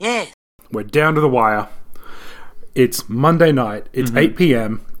Yes. We're down to the wire. It's Monday night. It's 8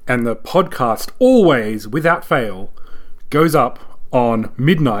 p.m. and the podcast always, without fail, goes up on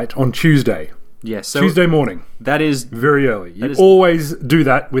midnight on Tuesday. Yes. So Tuesday morning. that is Very early. You always do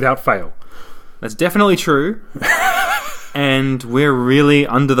that without fail. That's definitely true. And we're really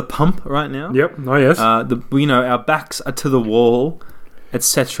under the pump right now. Yep. Oh, yes. Our backs are to the wall,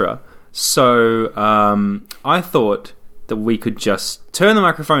 etc. So I thought that we could just turn the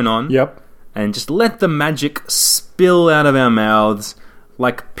microphone on. Yep. And just let the magic spill out of our mouths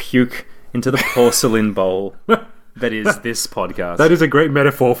like puke into the porcelain bowl that is this podcast. That is a great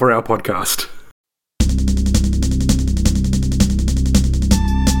metaphor for our podcast.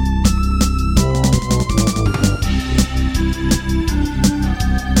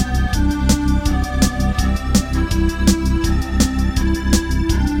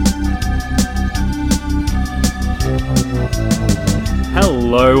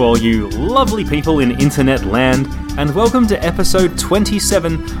 Hello, all you lovely people in internet land, and welcome to episode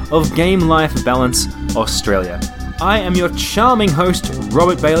 27 of Game Life Balance Australia. I am your charming host,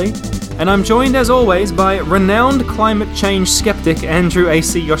 Robert Bailey, and I'm joined as always by renowned climate change skeptic Andrew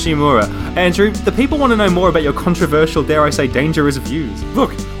A.C. Yoshimura. Andrew, the people want to know more about your controversial, dare I say, dangerous views.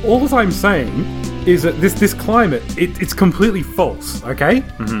 Look, all that I'm saying is that this climate, it's completely false, okay?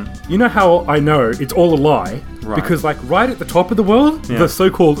 Mm-hmm. You know how I know it's all a lie? Right. Because, like, right at the top of the world, the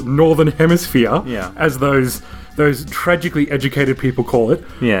so-called Northern Hemisphere, as those tragically educated people call it,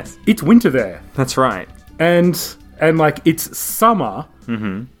 Yes. it's winter there. That's right. And like, it's summer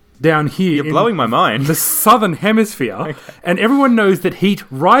down here. You're blowing my mind. The Southern Hemisphere, and everyone knows that heat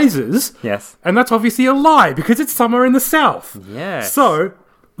rises. Yes. And that's obviously a lie, because it's summer in the South. Yes. So,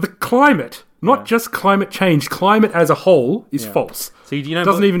 the climate, not just climate change, climate as a whole is false. So you It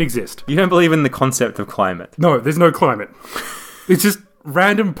doesn't even exist. You don't believe in the concept of climate? No, there's no climate. It's just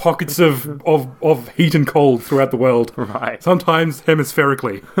random pockets of heat and cold throughout the world. Right. Sometimes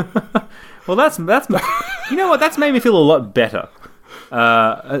hemispherically. Well, that's you know what? That's made me feel a lot better.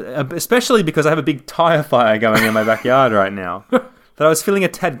 Especially because I have a big tire fire going in my backyard right now that I was feeling a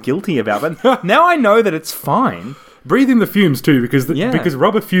tad guilty about. But now I know that it's fine. Breathe in the fumes too, because burning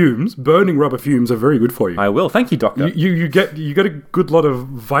rubber fumes are very good for you. I will. Thank you, doctor. You get a good lot of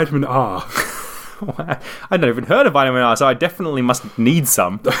vitamin R. I'd never even heard of vitamin R, so I definitely must need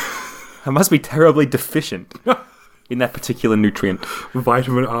some. I must be terribly deficient in that particular nutrient.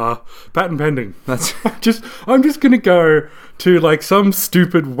 Vitamin R, patent pending. That's I'm just gonna go to like some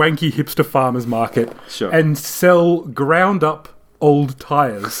stupid wanky hipster farmer's market and sell ground up old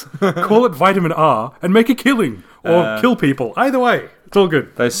tires. Call it vitamin R and make a killing or kill people. Either way, it's all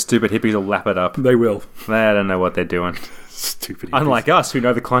good. Those stupid hippies will lap it up. They will. They don't know what they're doing. Stupid hippies. Unlike us, who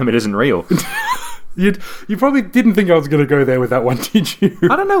know the climate isn't real. You probably didn't think I was going to go there with that one, did you?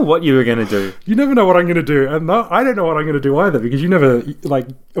 I don't know what you were going to do. You never know what I'm going to do, and I don't know what I'm going to do either, because you never, like,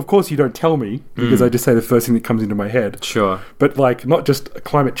 of course you don't tell me, because I just say the first thing that comes into my head. Sure. But, like, not just a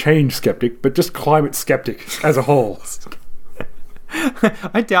climate change skeptic, but just climate skeptic as a whole.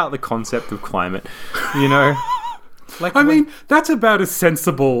 I doubt the concept of climate, you know? Like, I mean, that's about as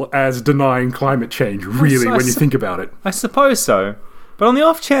sensible as denying climate change, really, when you think about it. I suppose so. But on the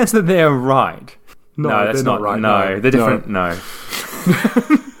off chance that they're right... No, that's they're not right. No, they're different. No.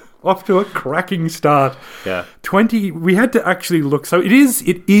 Off to a cracking start. Yeah. We had to actually look. So it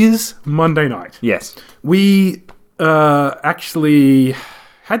is Monday night. Yes. We actually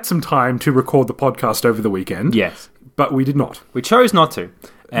had some time to record the podcast over the weekend. Yes. But we did not. We chose not to.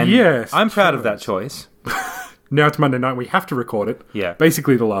 And yes. I'm proud of that choice. Now it's Monday night. We have to record it. Yeah.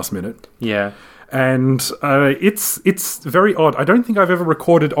 Basically the last minute. Yeah. And it's very odd. I don't think I've ever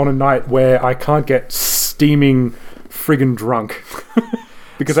recorded on a night where I can't get steaming friggin' drunk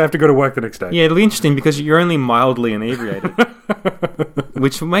because I have to go to work the next day. Yeah, it'll be interesting because you're only mildly inebriated,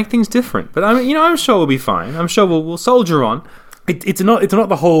 which will make things different. But I'm sure we'll be fine. I'm sure we'll soldier on. It's not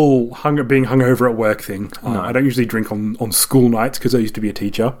the whole being hungover at work thing. No. I don't usually drink on school nights because I used to be a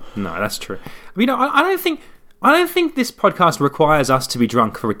teacher. No, that's true. I don't think this podcast requires us to be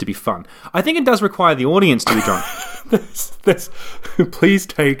drunk for it to be fun. I think it does require the audience to be drunk. Please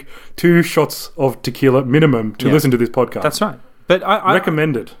take 2 shots of tequila minimum to listen to this podcast. That's right. But I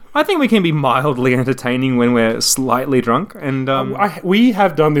recommended. I think we can be mildly entertaining when we're slightly drunk. And we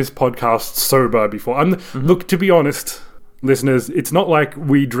have done this podcast sober before. Look, to be honest, listeners, it's not like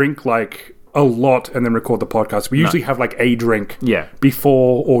we drink like a lot and then record the podcast. We usually have like a drink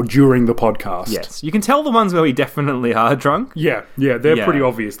before or during the podcast. Yes. You can tell the ones where we definitely are drunk. Yeah, they're pretty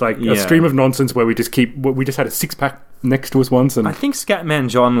obvious. Like a stream of nonsense where we just had a 6-pack next to us once, and I think Scatman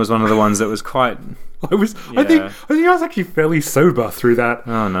John was one of the ones that was quite... I think I was actually fairly sober through that.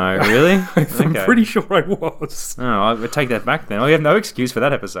 Oh no, really? I'm pretty sure I was. Oh, I would take that back then. I have no excuse for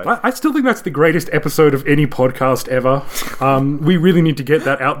that episode. I still think that's the greatest episode of any podcast ever. We really need to get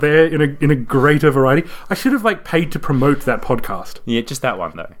that out there in a greater variety. I should have paid to promote that podcast. Yeah, just that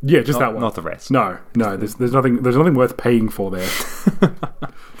one though. Yeah, just that one. Not the rest. No. There's nothing worth paying for there.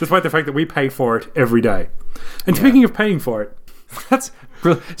 Despite the fact that we pay for it every day. And speaking of paying for it, that's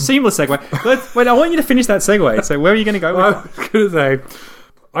seamless segue. Wait, I want you to finish that segue. So where are you going to go with I was going to say,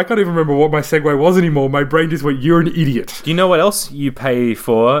 I can't even remember what my segue was anymore. My brain just went, you're an idiot. Do you know what else you pay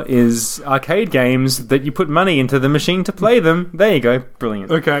for is arcade games that you put money into the machine to play them? There you go.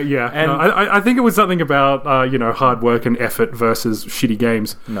 Brilliant. Okay, yeah. And I think it was something about, hard work and effort versus shitty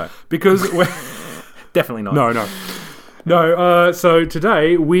games. No. Because definitely not. No. So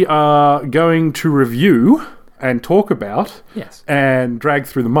today we are going to review and talk about and drag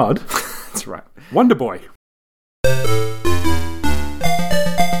through the mud. That's right. Wonder Boy.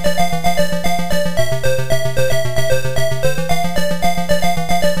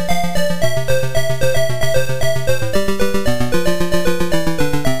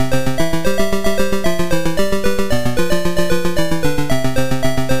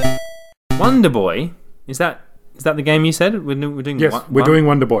 Wonder Boy? Is that the game you said? We're doing we're doing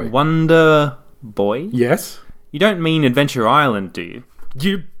Wonder Boy. Wonder Boy? Yes. You don't mean Adventure Island, do you?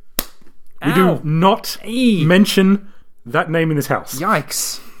 We do not mention that name in this house.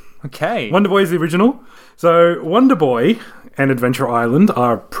 Yikes. Okay. Wonder Boy is the original. So Wonder Boy and Adventure Island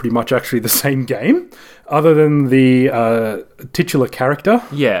are pretty much actually the same game, other than the titular character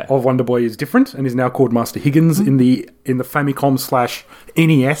of Wonder Boy is different and is now called Master Higgins in the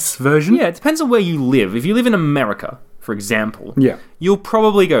Famicom/NES version. Yeah, it depends on where you live. If you live in America, for example, yeah, you'll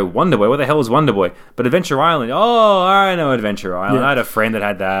probably go, Wonder Boy, what the hell is Wonder Boy? But Adventure Island, oh, I know Adventure Island. Yeah. I had a friend that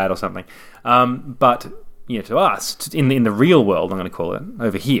had that or something. But to us, in the real world, I'm going to call it,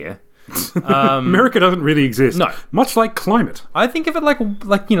 over here, America doesn't really exist. No. Much like climate. I think of it like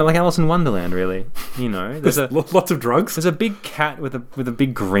Alice in Wonderland, really. There's lots of drugs. There's a big cat with a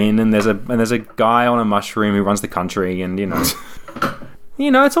big grin, and there's a guy on a mushroom who runs the country, and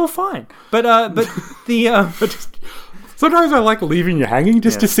it's all fine. But sometimes I like leaving you hanging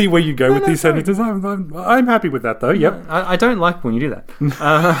just to see where you go with these sentences. I'm happy with that, though. Yep. I don't like when you do that.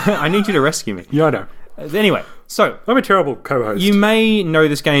 I need you to rescue me. Yeah, I know. Anyway, so... I'm a terrible co-host. You may know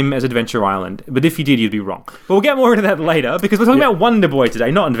this game as Adventure Island, but if you did, you'd be wrong. But we'll get more into that later, because we're talking about Wonder Boy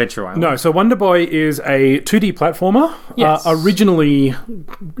today, not Adventure Island. No, so Wonder Boy is a 2D platformer, originally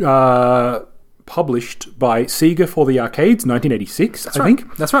published by Sega for the arcades, 1986, I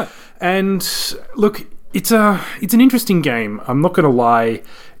think. That's right. And, look, it's an interesting game. I'm not going to lie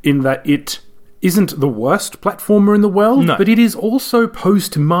in that it isn't the worst platformer in the world, but it is also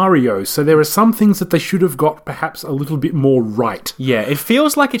posed to Mario, so there are some things that they should have got perhaps a little bit more right. Yeah, it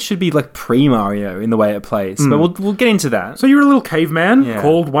feels like it should be like pre-Mario in the way it plays, but we'll get into that. So you're a little caveman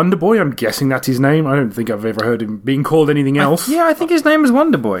called Wonder Boy. I'm guessing that's his name. I don't think I've ever heard him being called anything else. I think his name is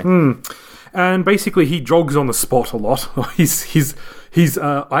Wonder Boy. And basically he jogs on the spot a lot. His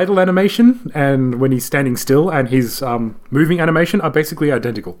idle animation and when he's standing still and his moving animation are basically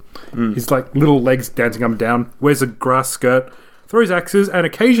identical. His little legs dancing up and down, wears a grass skirt, throws axes, and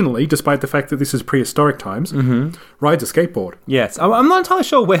occasionally, despite the fact that this is prehistoric times, rides a skateboard. Yes, I'm not entirely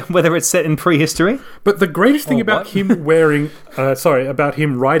sure whether it's set in prehistory. But the greatest thing about him riding a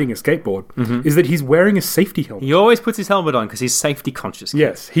skateboard is that he's wearing a safety helmet. He always puts his helmet on because he's safety conscious.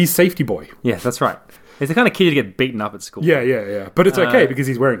 Yes, he's Safety Boy. Yeah, that's right. He's the kind of kid to get beaten up at school. Yeah. But it's okay because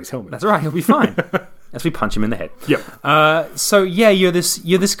he's wearing his helmet. That's right. He'll be fine. As we punch him in the head. Yep. So you're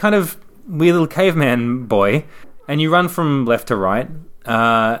this kind of weird little caveman boy, and you run from left to right,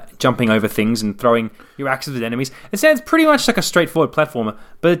 jumping over things and throwing your axes at enemies. It sounds pretty much like a straightforward platformer,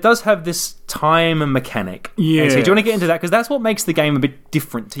 but it does have this time mechanic. Yeah. So do you want to get into that? Because that's what makes the game a bit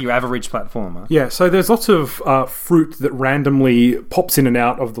different to your average platformer. Yeah, so there's lots of fruit that randomly pops in and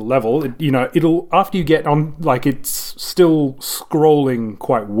out of the level. It'll after you get on, it's still scrolling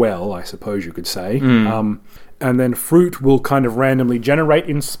quite well, I suppose you could say. And then fruit will kind of randomly generate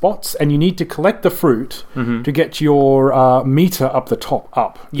in spots, and you need to collect the fruit to get your meter up the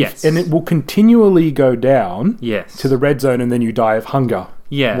top. Yes. And it will continually go down to the red zone, and then you die of hunger.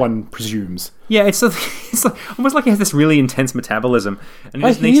 one presumes. Yeah, it's almost like he has this really intense metabolism. And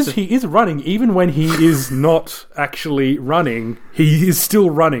he is running. Even when he is not actually running, he is still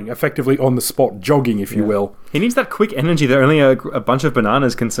running, effectively on the spot, jogging, if you will. He needs that quick energy that only a bunch of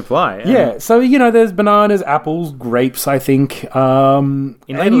bananas can supply. Yeah, so, there's bananas, apples, grapes, I think. In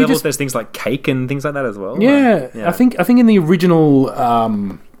later levels, there's things like cake and things like that as well. Yeah, right? I think in the original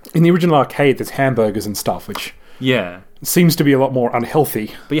arcade, there's hamburgers and stuff, which... Yeah. Seems to be a lot more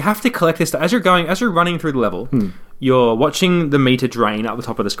unhealthy. But you have to collect this stuff. As you're running through the level, you're watching the meter drain at the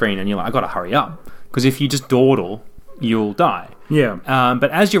top of the screen, and you're like, I gotta hurry up. Because if you just dawdle, you'll die. Yeah. But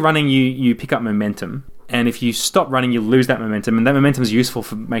as you're running, you pick up momentum. And if you stop running, you lose that momentum. And that momentum is useful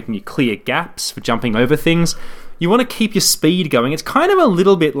for making you clear gaps, for jumping over things. You want to keep your speed going. It's kind of a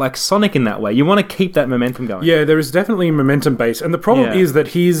little bit like Sonic in that way. You want to keep that momentum going. Yeah, there is definitely momentum base. And the problem is that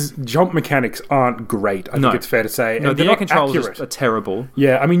his jump mechanics aren't great, I think it's fair to say. No, and the air controls are terrible.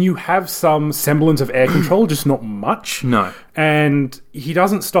 Yeah, I mean, you have some semblance of air control, just not much. No. And he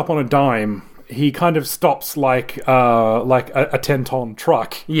doesn't stop on a dime. He kind of stops like a 10-ton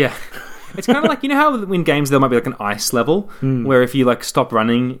truck. Yeah. It's kind of like, how in games there might be like an ice level where if you like stop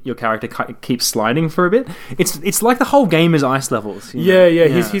running, your character keeps sliding for a bit. It's like the whole game is ice levels. Yeah.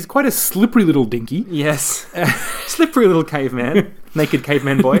 He's quite a slippery little dinky. Yes. Slippery little caveman. Naked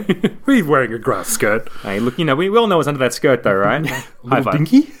caveman boy. He's wearing a grass skirt. Hey, look, we all know what's under that skirt though, right? High five.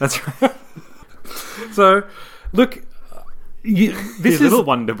 Dinky? That's right. So, look, this is little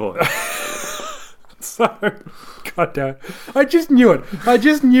Wonder Boy. So, God damn it. I just knew it. I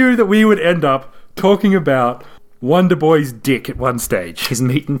just knew that we would end up talking about Wonder Boy's dick at one stage. His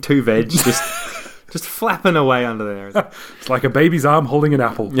meat and two veg just flapping away under there. It's like a baby's arm holding an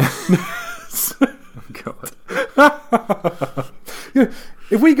apple. Yeah. God.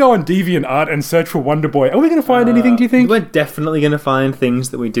 If we go on DeviantArt and search for Wonder Boy, are we going to find anything, do you think? We're definitely going to find things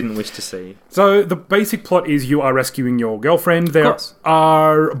that we didn't wish to see. So the basic plot is you are rescuing your girlfriend. There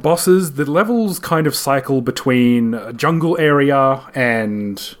are bosses. The levels kind of cycle between a jungle area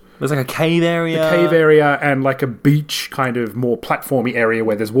and... There's like a cave area. And like a beach kind of more platformy area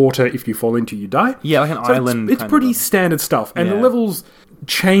where there's water. If you fall into, you die. Yeah, like an island. It's pretty standard stuff. And the levels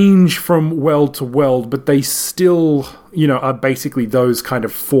change from world to world, but they still, are basically those kind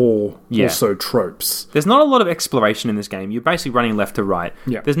of four or so tropes. There's not a lot of exploration in this game. You're basically running left to right.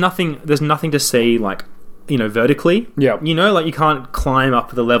 Yeah. There's nothing to see, like, vertically. Yeah. Like you can't climb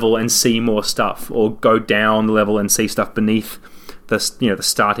up the level and see more stuff, or go down the level and see stuff beneath the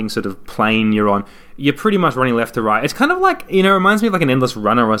starting sort of plane you're on. You're pretty much running left to right. It's kind of like, it reminds me of like an Endless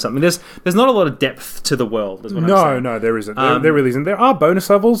Runner or something. There's not a lot of depth to the world, is what I'm saying. No, there isn't. There really isn't. There are bonus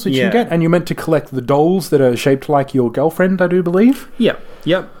levels that you can get, and you're meant to collect the dolls that are shaped like your girlfriend, I do believe. Yep.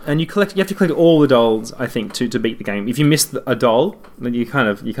 And you have to collect all the dolls, I think, to beat the game. If you miss a doll, then you kind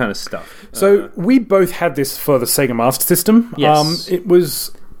of stuff. So we both had this for the Sega Master System. Yes. It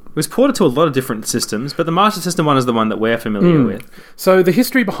was ported to a lot of different systems, but the Master System one is the one that we're familiar with. So the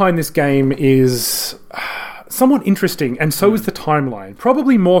history behind this game is somewhat interesting, and so is the timeline.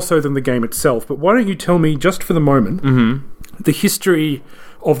 Probably more so than the game itself, but why don't you tell me, just for the moment, the history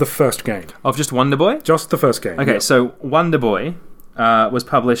of the first game. Of just Wonder Boy? Just the first game. Okay, so Wonder Boy was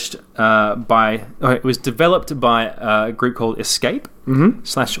published it was developed by a group called Escape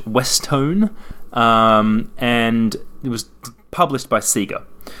 / Westone, and it was published by Sega.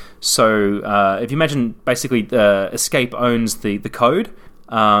 So if you imagine, basically, Escape owns the code.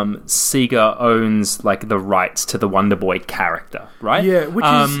 Sega owns like the rights to the Wonder Boy character, right? Yeah, which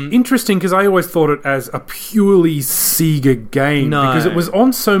is interesting because I always thought it as a purely Sega game because it was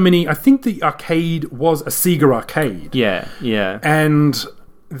on so many. I think the arcade was a Sega arcade. Yeah. And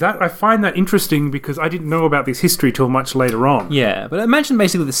that I find that interesting because I didn't know about this history till much later on. Yeah, but I mentioned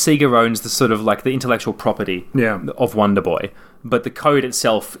basically that Sega owns the sort of like the intellectual property of Wonder Boy, but the code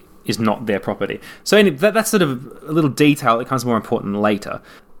itself is not their property. So anyway, that's sort of a little detail that becomes more important later.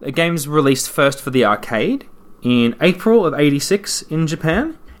 The game's released first for the arcade in April of 86 in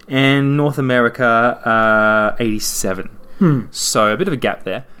Japan, and North America 87. So a bit of a gap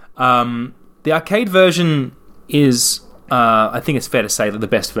there. The arcade version is, I think it's fair to say, that the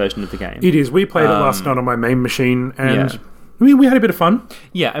best version of the game. It is. We played it last night on my main machine, and we had a bit of fun.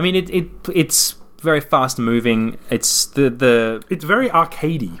 Yeah, I mean, it's very fast moving. It's it's very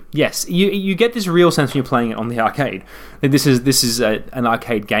arcadey. Yes, you get this real sense when you're playing it on the arcade. This is an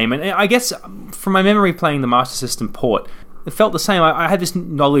arcade game, and I guess from my memory playing the Master System port, it felt the same. I had this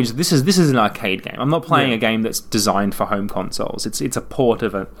knowledge that this is an arcade game. I'm not playing a game that's designed for home consoles. It's a port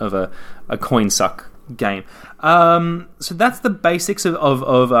of a coin suck game. So that's the basics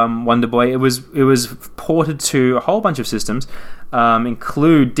of Wonder Boy. It was ported to a whole bunch of systems,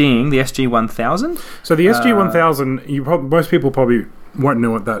 including the SG-1000. So the SG-1000, most people probably won't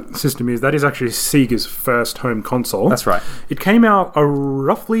know what that system is. That is actually Sega's first home console. That's right. It came out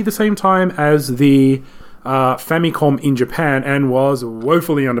roughly the same time as the Famicom in Japan and was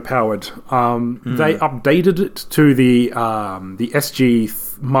woefully underpowered. They updated it to the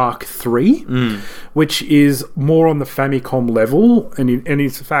SG Mark III, which is more on the Famicom level, and in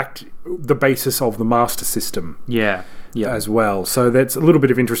fact the basis of the Master System. Yeah. As well. So that's a little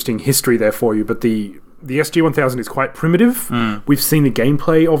bit of interesting history there for you. But the SG-1000 is quite primitive. We've seen the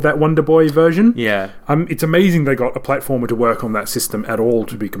gameplay of that Wonder Boy version. Yeah. It's amazing they got a platformer to work on that system at all,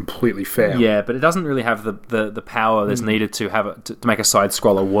 to be completely fair. Yeah, but it doesn't really have the power that's needed to have to make a side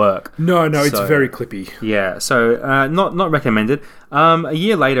scroller work. No, it's very clippy. Yeah, so not recommended. A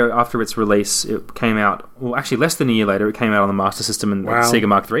year later, after its release, it came out. Well, actually, less than a year later, it came out on the Master System and Sega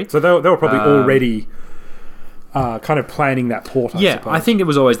Mark III. So they were probably already kind of planning that port. I think it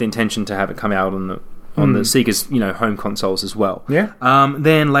was always the intention to have it come out on the Sega's home consoles as well. Yeah.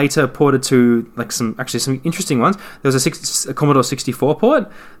 Then later ported to some interesting ones. There was a Commodore 64 port.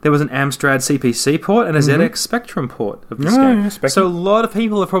 There was an Amstrad CPC port and a ZX Spectrum port of this game. Yeah, so a lot of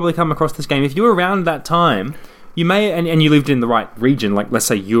people have probably come across this game. If you were around that time, you may and you lived in the right region, like let's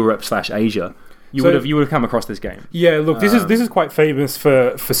say Europe/Asia. You would have come across this game. Yeah, look, this is quite famous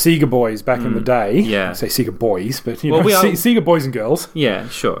for Sega boys back in the day. Yeah. I say Sega boys, but Sega boys and girls. Yeah,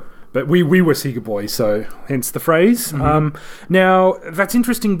 sure. But we were Sega boys, so hence the phrase. Now, that's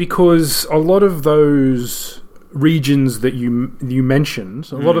interesting because a lot of those regions that you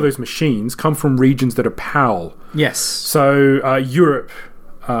mentioned, a lot of those machines come from regions that are PAL. Yes. So Europe,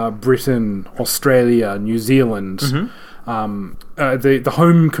 Britain, Australia, New Zealand. The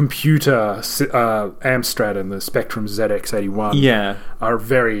home computer Amstrad and the Spectrum ZX81 are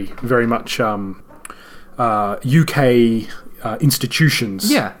very, very much UK institutions.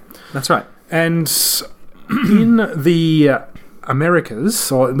 Yeah, that's right. And in the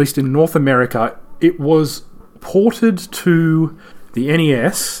Americas, or at least in North America, it was ported to the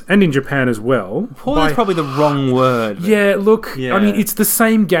NES and in Japan as well. Ported is probably the wrong word. Yeah, look, I mean, it's the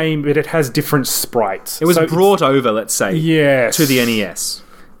same game, but it has different sprites. It was brought over, let's say, to the NES. Yes.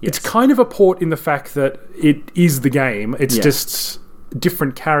 It's kind of a port in the fact that it is the game. It's just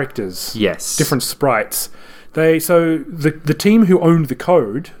different characters. Yes. Different sprites. The team who owned the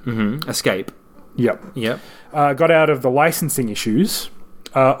code... Escape. Yep. Got out of the licensing issues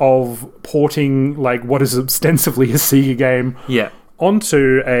of porting what is ostensibly a Sega game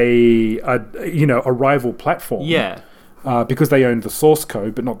onto a rival platform. Yeah. Because they owned the source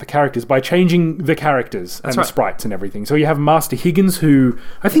code, but not the characters, by changing the characters and the sprites and everything. So you have Master Higgins, who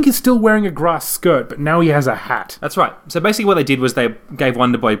I think is still wearing a grass skirt, but now he has a hat. That's right. So basically what they did was they gave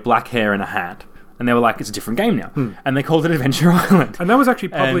Wonder Boy black hair and a hat. And they were like, it's a different game now. And they called it Adventure Island. And that was actually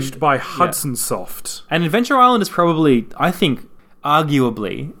published by Hudson Soft. And Adventure Island is probably, I think,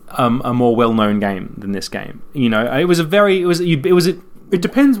 arguably a more well-known game than this game. It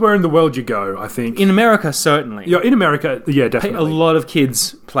depends where in the world you go, I think. In America, certainly. Yeah, in America, yeah, definitely. A lot of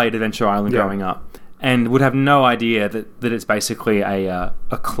kids played Adventure Island growing up and would have no idea that it's basically a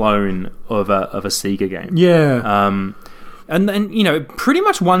clone of a Sega game. Yeah. And pretty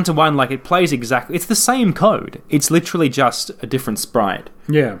much one-to-one, it plays exactly... It's the same code. It's literally just a different sprite.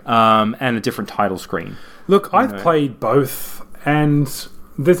 Yeah. And a different title screen. Look, I've played both, and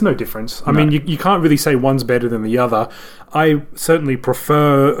there's no difference. I mean, you can't really say one's better than the other. I certainly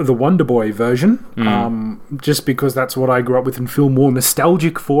prefer the Wonder Boy version, just because that's what I grew up with and feel more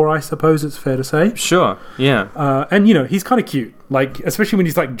nostalgic for, I suppose it's fair to say. Sure, yeah. And, he's kind of cute, especially when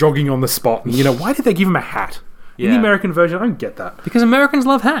he's, jogging on the spot. And, why did they give him a hat? In the American version, I don't get that. Because Americans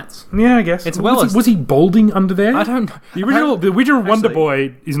love hats. Yeah, I guess. Was he balding under there? I don't know. The original Wonder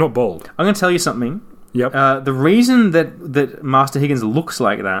Boy is not bald. I'm going to tell you something. Yep. The reason that Master Higgins looks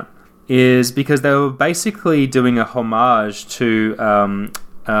like that is because they were basically doing a homage to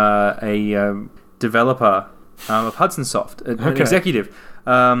a developer of Hudson Soft, an executive,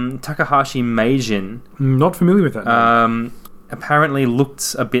 Takahashi Meijin. Not familiar with that name. Apparently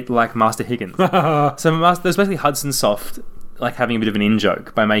looked a bit like Master Higgins. So there's basically Hudson Soft having a bit of an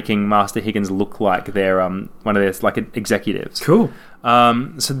in-joke by making Master Higgins look like their one of their executives. Cool.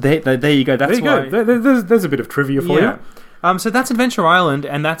 So there you go. That's why. There's a bit of trivia for you. So that's Adventure Island,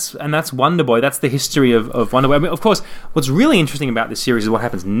 and that's Wonder Boy. That's the history of Wonder Boy. I mean, of course, what's really interesting about this series is what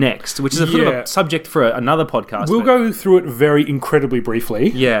happens next, which is a sort of a subject for another podcast. We'll go through it very incredibly briefly.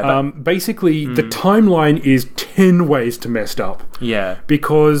 Yeah. Basically, the timeline is 10 ways to messed up. Yeah.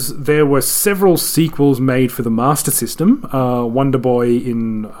 Because there were several sequels made for the Master System. Wonder Boy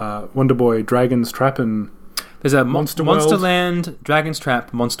Dragon's Trap, and there's a Monsterland, Dragon's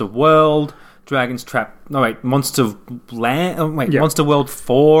Trap, Monster World, Dragon's Trap. No, wait, Monster Land. Oh, wait, Monster World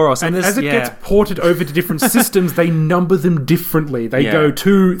 4 or something. And as it gets ported over to different systems, they number them differently. They go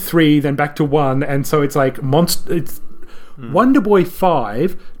 2, 3, then back to 1, and so it's like Wonder Boy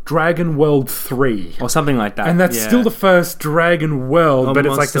 5, Dragon World 3. Or something like that. And that's still the first Dragon World, but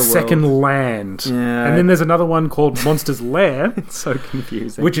it's like the second land. Yeah. And then there's another one called Monster's Lair. It's so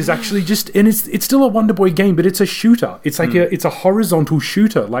confusing. Which is actually and it's still a Wonder Boy game, but it's a shooter. It's like it's a horizontal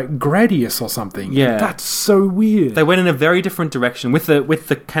shooter, like Gradius or something. Yeah. That's so weird. They went in a very different direction. With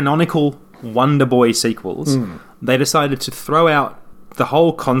the canonical Wonder Boy sequels, they decided to throw out the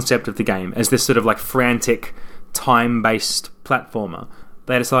whole concept of the game as this sort of like frantic, time-based platformer.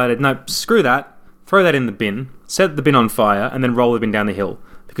 They decided, no, screw that, throw that in the bin, set the bin on fire, and then roll the bin down the hill.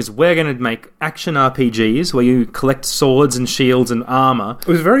 Because we're going to make action RPGs where you collect swords and shields and armor. It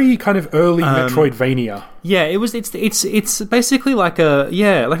was very kind of early Metroidvania. Yeah, it's basically like a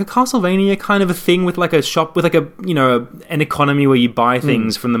Castlevania kind of a thing with like a shop with like an economy where you buy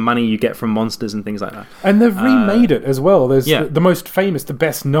things from the money you get from monsters and things like that. And they've remade it as well. There's the most famous, the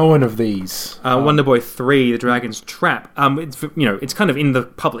best known of these. Wonder Boy 3, The Dragon's Trap. It's kind of in the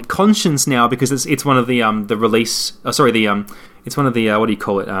public conscience now because it's one of the release. It's one of the what do you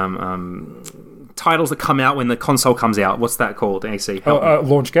call it? Titles that come out when the console comes out. What's that called? AC?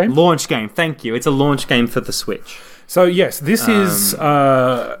 Launch game. Launch game. Thank you. It's a launch game for the Switch. So yes, this is.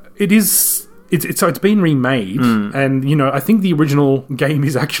 It's been remade, and I think the original game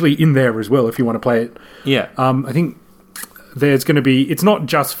is actually in there as well. If you want to play it, I think there's going to be. It's not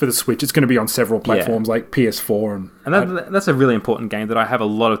just for the Switch. It's going to be on several platforms like PS4 and that's a really important game that I have a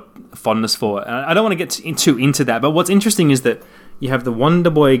lot of fondness for. And I don't want to get too into that, but what's interesting is that you have the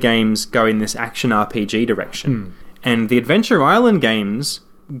Wonder Boy games go in this action RPG direction, and the Adventure Island games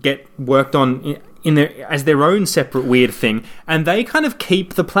get worked on as their own separate weird thing, and they kind of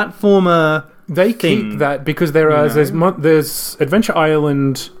keep the platformer. They keep that because there's Adventure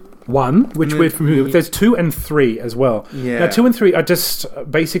Island 1, which we're familiar with. There's 2 and 3 as well. Yeah. Now 2 and 3 are just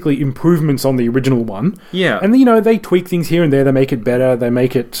basically improvements on the original one. Yeah. And they tweak things here and there. They make it better. They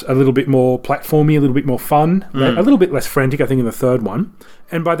make it a little bit more platformy, a little bit more fun, a little bit less frantic, I think, in the third one.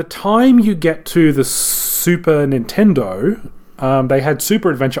 And by the time you get to the Super Nintendo, they had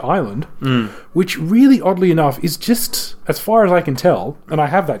Super Adventure Island, which really, oddly enough, is just, as far as I can tell, and I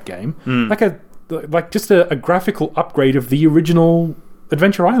have that game, like just a graphical upgrade of the original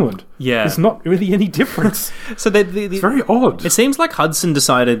Adventure Island. Yeah. There's not really any difference. So it's very odd. It seems like Hudson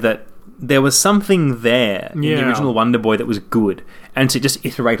decided that there was something there in the original Wonder Boy that was good, and to just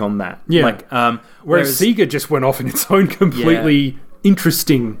iterate on that. Yeah. Whereas Sega just went off in its own completely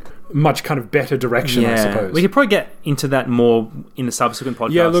interesting, much kind of better direction, I suppose. We could probably get into that more in the subsequent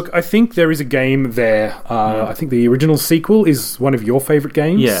podcast. Yeah, look, I think there is a game there. I think the original sequel is one of your favourite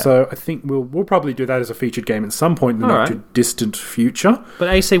games. Yeah. So I think we'll probably do that as a featured game at some point in the not too distant future. But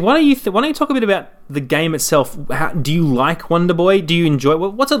AC, why don't you talk a bit about the game itself? Do you like Wonder Boy? Do you enjoy?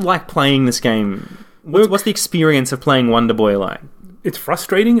 What's it like playing this game? What's the experience of playing Wonder Boy like? It's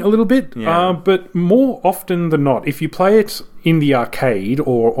frustrating a little bit, but more often than not, if you play it in the arcade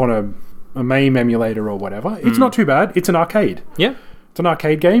or on a MAME emulator or whatever, it's not too bad. It's an arcade. Yeah, it's an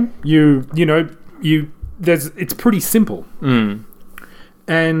arcade game. It's pretty simple,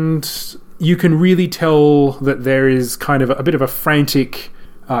 and you can really tell that there is kind of a bit of a frantic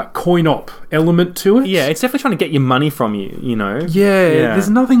coin-op element to it. Yeah, it's definitely trying to get your money from you, Yeah, there's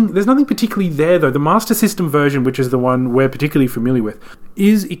nothing particularly there, though. The Master System version, which is the one we're particularly familiar with,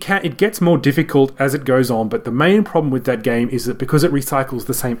 it gets more difficult as it goes on, but the main problem with that game is that because it recycles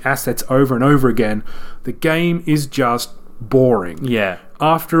the same assets over and over again, the game is just boring. Yeah.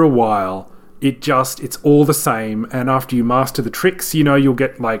 After a while, it's all the same, and after you master the tricks, you'll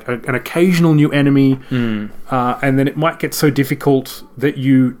get like an occasional new enemy, and then it might get so difficult that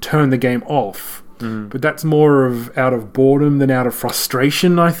you turn the game off. But that's more out of boredom than out of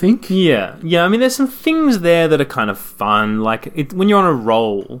frustration, I think. Yeah. I mean, there's some things there that are kind of fun, like when you're on a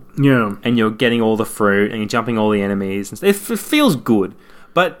roll, and you're getting all the fruit and you're jumping all the enemies, and it feels good.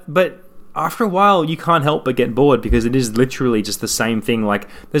 But after a while, you can't help but get bored because it is literally just the same thing. Like,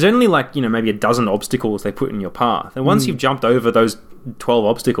 there's only maybe a dozen obstacles they put in your path. And once you've jumped over those 12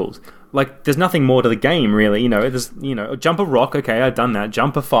 obstacles, Like, there's nothing more to the game, really. There's, jump a rock, okay, I've done that.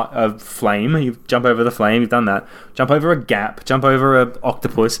 Jump a flame, you jump over the flame, you've done that. Jump over a gap, jump over a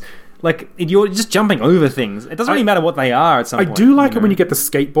octopus. Like, you're just jumping over things. It doesn't really matter what they are at some point. I do like it when you get the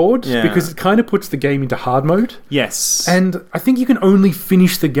skateboard, because it kind of puts the game into hard mode. Yes. And I think you can only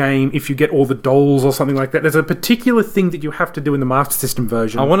finish the game if you get all the dolls or something like that. There's a particular thing that you have to do in the Master System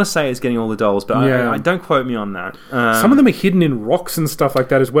version. I want to say it's getting all the dolls, but I don't quote me on that. Some of them are hidden in rocks and stuff like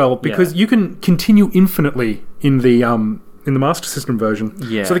that as well, because you can continue infinitely in the Master System version.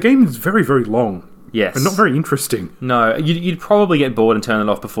 Yeah. So the game is very, very long. Yes. And not very interesting. No, you'd probably get bored and turn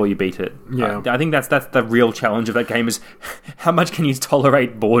it off before you beat it. Yeah. I think that's the real challenge of that game, is how much can you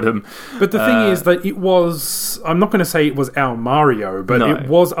tolerate boredom? But the thing is that it was... I'm not going to say it was our Mario, but it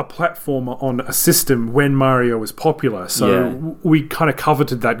was a platformer on a system when Mario was popular. So we kind of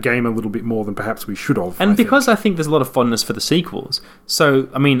coveted that game a little bit more than perhaps we should have. And I think there's a lot of fondness for the sequels. So,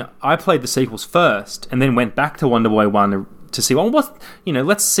 I mean, I played the sequels first and then went back to Wonder Boy 1 to see,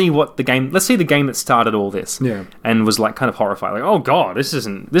 let's see the game that started all this. Yeah. And was like kind of horrified. Like, oh God, this is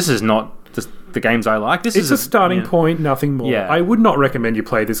not the games I like. It's a starting point, nothing more. Yeah. I would not recommend you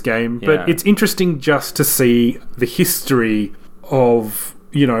play this game, but it's interesting just to see the history of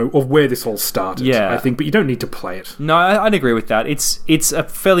where this all started. Yeah. I think, but you don't need to play it. No, I'd agree with that. It's a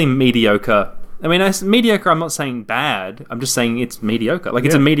fairly mediocre... I mean, mediocre, I'm not saying bad. I'm just saying it's mediocre. Like,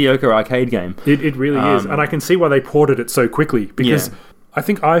 it's a mediocre arcade game. It really is. And I can see why they ported it so quickly. Because I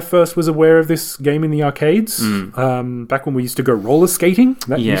think I first was aware of this game in the arcades. Back when we used to go roller skating.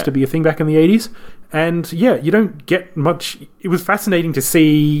 That used to be a thing back in the 80s. And, you don't get much... It was fascinating to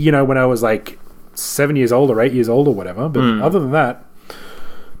see, when I was, like, 7 years old or 8 years old or whatever. But other than that...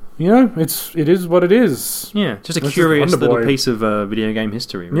 it is what it is. Yeah, just a curious little piece of video game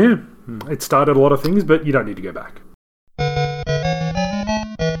history. Really. Yeah, it started a lot of things, but you don't need to go back.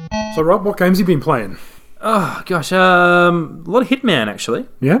 So, Rob, what games have you been playing? Oh, gosh, a lot of Hitman, actually.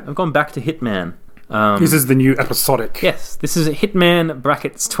 Yeah? I've gone back to Hitman. This is the new episodic. Yes, this is Hitman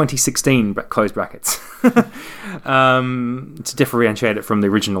brackets 2016 close brackets. To differentiate it from the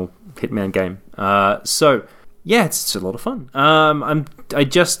original Hitman game. Yeah, it's a lot of fun. I've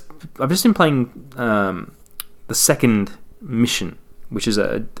just been playing the second mission, which is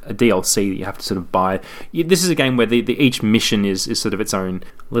a DLC that you have to sort of buy. This is a game where each mission is sort of its own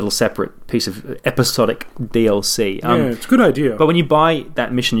little separate piece of episodic DLC. It's a good idea. But when you buy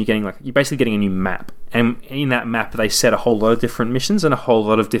that mission, you're basically getting a new map, and in that map they set a whole lot of different missions and a whole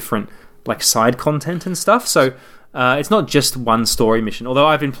lot of different like side content and stuff. So. It's not just one story mission, although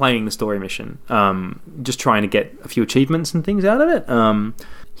I've been playing the story mission, just trying to get a few achievements and things out of it.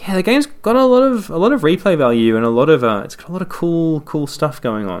 The game's got a lot of replay value and it's got a lot of cool stuff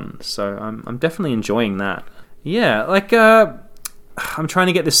going on. So I'm definitely enjoying that. Yeah, I'm trying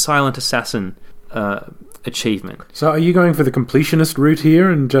to get this Silent Assassin achievement. So are you going for the completionist route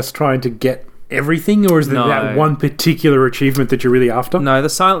here and just trying to get everything, or is there that one particular achievement that you're really after? No,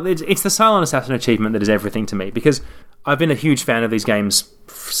 it's the Silent Assassin achievement that is everything to me, because I've been a huge fan of these games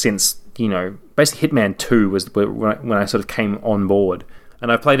since, basically Hitman 2 was when I sort of came on board,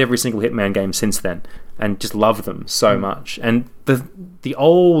 and I've played every single Hitman game since then and just love them so much. And the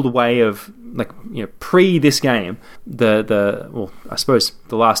old way of pre this game, I suppose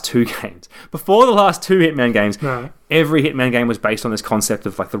the last two games. Before the last two Hitman games, every Hitman game was based on this concept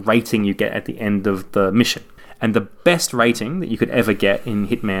of like the rating you get at the end of the mission. And the best rating that you could ever get in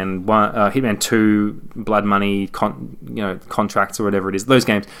Hitman 1, Hitman 2, Blood Money, Contracts or whatever it is, those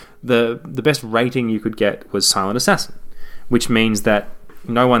games, the best rating you could get was Silent Assassin, which means that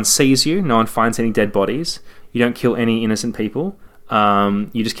no one sees you, no one finds any dead bodies, you don't kill any innocent people.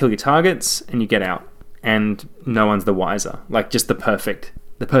 You just kill your targets and you get out, and no one's the wiser. Like, just the perfect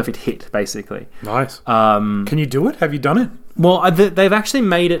hit, basically. Nice. Can you do it? Have you done it? Well, they've actually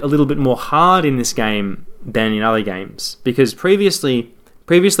made it a little bit more hard in this game than in other games, because previously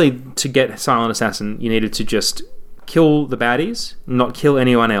to get Silent Assassin, you needed to just kill the baddies, not kill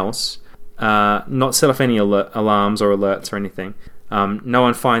anyone else, not set off any alarms or alerts or anything. No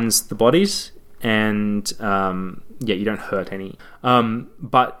one finds the bodies, and you don't hurt any.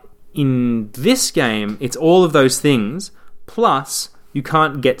 But in this game, it's all of those things, plus you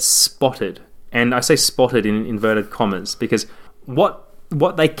can't get spotted. And I say spotted in inverted commas, because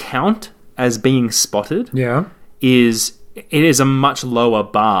what they count as being spotted is a much lower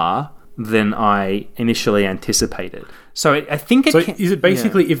bar than I initially anticipated. So I think is it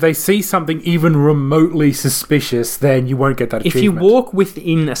basically if they see something even remotely suspicious, then you won't get that achievement? If you walk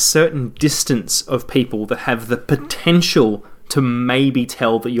within a certain distance of people that have the potential to maybe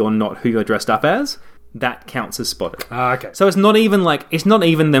tell that you're not who you're dressed up as, that counts as spotted. Okay. So it's not even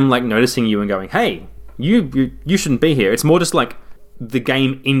them like noticing you and going, "Hey, you shouldn't be here." It's more just like the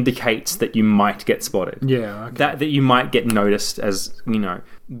game indicates that you might get spotted. Yeah. Okay. That you might get noticed as,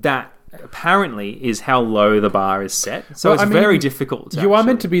 that apparently is how low the bar is set. So it's very difficult. You are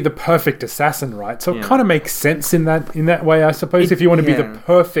meant to be the perfect assassin, right? So it kind of makes sense in that way, I suppose. If you want to be the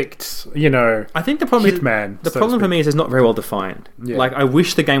perfect, I think the problem hitman. The problem for me is it's not very well defined. Yeah. Like, I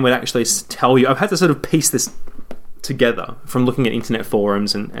wish the game would actually tell you. I've had to sort of piece this together from looking at internet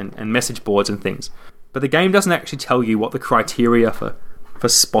forums and message boards and things. But the game doesn't actually tell you what the criteria for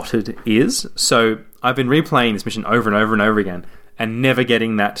spotted is. So I've been replaying this mission over and over and over again and never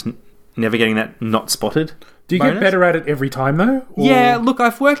getting that not spotted. Do you get better at it every time though? Or? Yeah, look,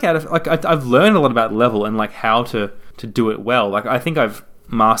 I've worked out, like, I've learned a lot about level and like how to do it well. Like, I think I've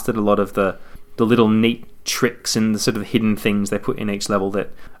mastered a lot of the little neat tricks and the sort of hidden things they put in each level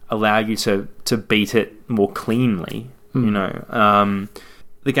that allow you to beat it more cleanly.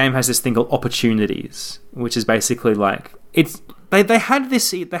 The game has this thing called opportunities, which is basically like they had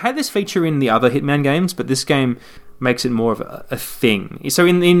this feature in the other Hitman games, but this game makes it more of a thing. So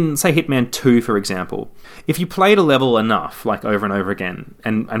in say Hitman 2, for example, if you played a level enough, like over and over again,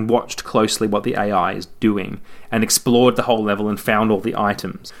 and watched closely what the AI is doing and explored the whole level and found all the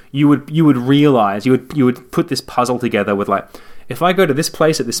items, you would realize you would put this puzzle together with like, if I go to this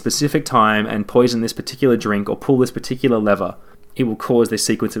place at this specific time and poison this particular drink or pull this particular lever, it will cause this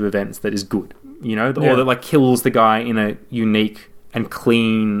sequence of events that is good, or that like kills the guy in a unique and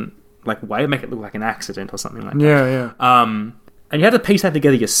clean like way, make it look like an accident or something like that. Yeah. And you had to piece that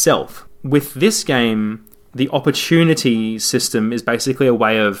together yourself. With this game, the opportunity system is basically a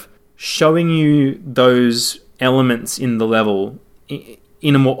way of showing you those elements in the level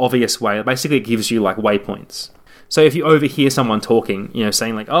in a more obvious way. Basically, it gives you like waypoints. So if you overhear someone talking,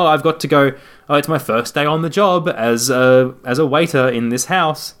 saying like, "Oh, I've got to go. Oh, it's my first day on the job as a waiter in this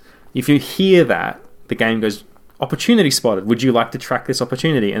house." If you hear that, the game goes, "Opportunity spotted. Would you like to track this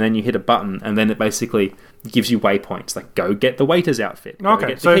opportunity?" And then you hit a button, and then it basically gives you waypoints, like go get the waiter's outfit. Okay,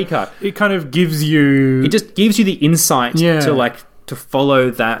 get the key card. It kind of gives you. It just gives you the insight to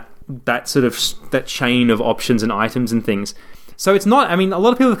follow that sort of that chain of options and items and things. So it's not... I mean, a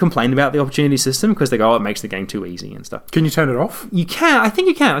lot of people have complained about the opportunity system because they go, "Oh, it makes the game too easy and stuff." Can you turn it off? You can. I think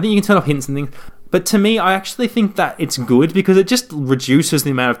you can. I think you can turn off hints and things. But to me, I actually think that it's good because it just reduces the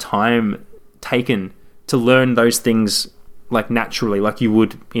amount of time taken to learn those things like naturally, like you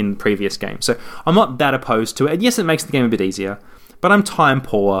would in previous games. So I'm not that opposed to it. And yes, it makes the game a bit easier, but I'm time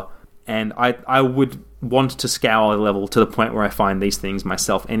poor and I would want to scour the level to the point where I find these things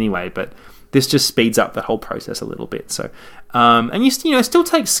myself anyway, but this just speeds up the whole process a little bit. So, and it still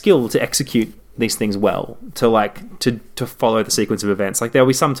takes skill to execute these things well, to follow the sequence of events. Like there'll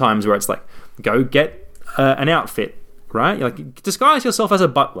be some times where it's like, go get an outfit, right? Like disguise yourself as a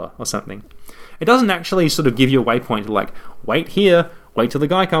butler or something. It doesn't actually sort of give you a waypoint to like, wait here, wait till the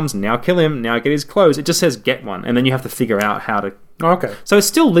guy comes, now kill him, now get his clothes. It just says get one, and then you have to figure out how to... Okay. So it's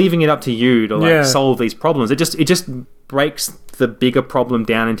still leaving it up to you to solve these problems. It just breaks the bigger problem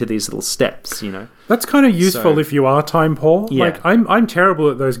down into these little steps, That's kind of useful if you are time poor. Yeah. Like I'm terrible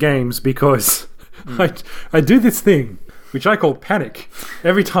at those games because I do this thing which I call panic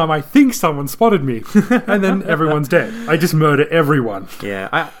every time I think someone spotted me, and then everyone's dead. I just murder everyone. Yeah,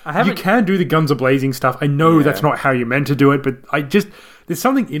 I haven't... You can do the guns a-blazing stuff. I know that's not how you're meant to do it, but there's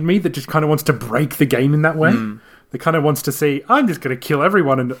something in me that just kind of wants to break the game in that way. That kind of wants to say, I'm just going to kill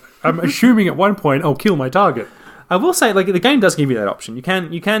everyone, and I'm assuming at one point I'll kill my target. I will say, like, the game does give you that option. You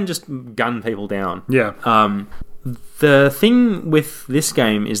can just gun people down. Yeah. The thing with this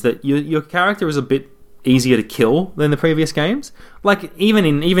game is that your character is a bit easier to kill than the previous games. Like even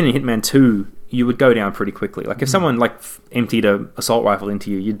in Hitman 2, you would go down pretty quickly. Like if someone like emptied an assault rifle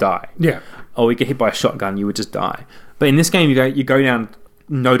into you, you'd die. Yeah. Or you get hit by a shotgun, you would just die. But in this game, you go down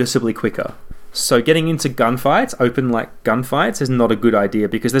noticeably quicker. So getting into gunfights, open like gunfights, is not a good idea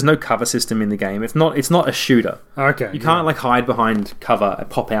because there's no cover system in the game. It's not a shooter. Okay. You can't like hide behind cover and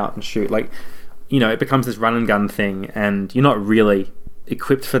pop out and shoot. Like, it becomes this run and gun thing, and you're not really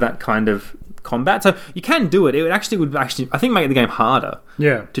equipped for that kind of combat. So you can do it. It would actually I think make the game harder.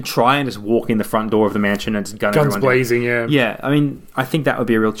 Yeah. To try and just walk in the front door of the mansion and just gun guns everyone blazing. down. Yeah. I mean, I think that would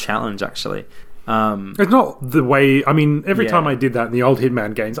be a real challenge actually. It's not the way. I mean, every time I did that in the old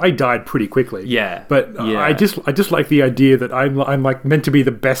Hitman games, I died pretty quickly. Yeah, but I just like the idea that I'm like meant to be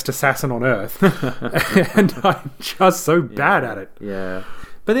the best assassin on earth, and I'm just so bad at it. Yeah,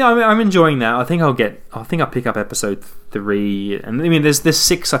 but I'm enjoying that. I think I'll pick up episode 3, and I mean, there's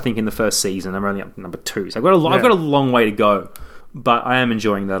 6 I think in the first season. I'm only up to number 2, so I've got a long way to go But I am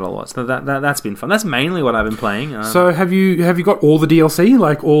enjoying that a lot. So that's been fun. That's mainly what I've been playing. So have you got all the DLC,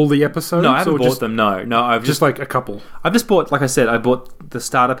 like all the episodes? No, I haven't bought them. No, I've just like a couple. I've just bought, like I said, I bought the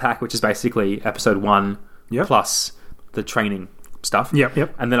starter pack, which is basically episode 1 plus the training stuff.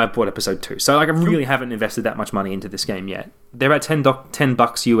 Yep. And then I bought episode 2. So like I really haven't invested that much money into this game yet. They're at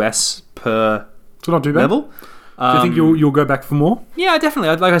 $10 US per so not too bad. level. Do you think you'll go back for more? Yeah,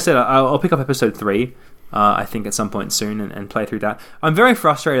 definitely. Like I said, I'll pick up episode 3. I think at some point soon and play through that. I'm very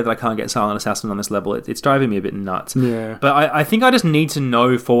frustrated that I can't get Silent Assassin on this level. It's driving me a bit nuts. Yeah. But I think I just need to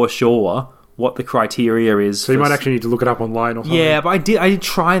know for sure what the criteria is. So you might actually need to look it up online or something. Yeah, but I did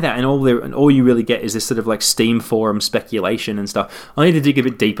try that, and all you really get is this sort of like Steam forum speculation and stuff. I need to dig a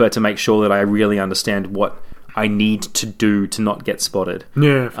bit deeper to make sure that I really understand what I need to do to not get spotted.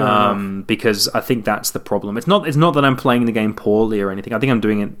 Yeah, fair enough. Because I think that's the problem. It's not that I'm playing the game poorly or anything. I think I'm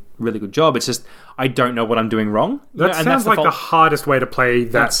doing a really good job. It's just I don't know what I'm doing wrong. That sounds like the hardest way to play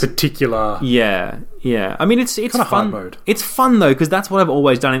that particular. Yeah. I mean, it's kind of fun. Hard mode. It's fun though, because that's what I've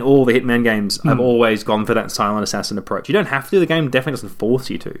always done in all the Hitman games. I've always gone for that Silent Assassin approach. You don't have to. The game definitely doesn't force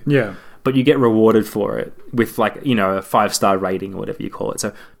you to. Yeah. But you get rewarded for it with, like, a 5-star rating or whatever you call it.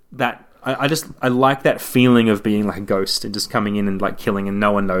 So that. I like that feeling of being like a ghost and just coming in and like killing, and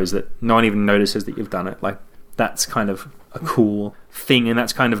no one even notices that you've done it. Like, that's kind of a cool thing, and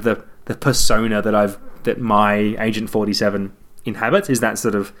that's kind of the persona that my Agent 47 inhabits, is that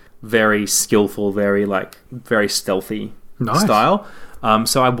sort of very skillful, very stealthy style.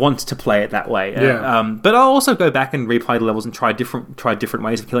 So I want to play it that way. Yeah. But I'll also go back and replay the levels and try different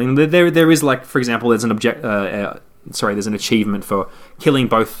ways of killing them. There is, like, for example, there's an achievement for killing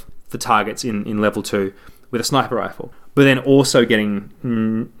both the targets in level 2 with a sniper rifle, but then also getting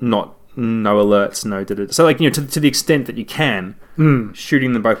no alerts, so, like, to the extent that you can,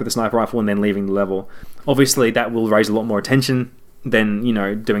 shooting them both with a sniper rifle and then leaving the level. Obviously that will raise a lot more attention than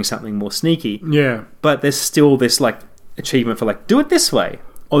doing something more sneaky. Yeah, but there's still this, like, achievement for, like, do it this way,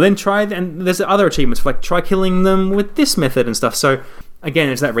 or then and there's other achievements for, like, try killing them with this method and stuff. So again,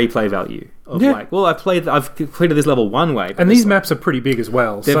 it's that replay value of like, well, I've completed this level one way. And these maps are pretty big as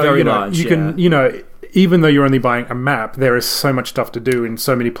well. They're very large. You can, even though you're only buying a map, there is so much stuff to do in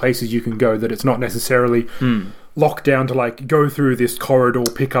so many places you can go that it's not necessarily locked down to, like, go through this corridor,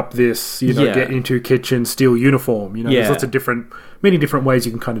 pick up this, get into kitchen, steal uniform. There's lots of many different ways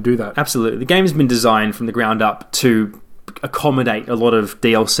you can kind of do that. Absolutely. The game's been designed from the ground up to accommodate a lot of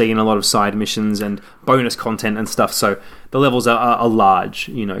DLC and a lot of side missions and bonus content and stuff, so the levels are large,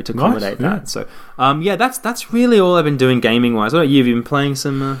 to accommodate that. So that's really all I've been doing gaming wise. You've been playing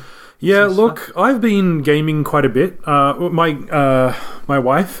some stuff? I've been gaming quite a bit. My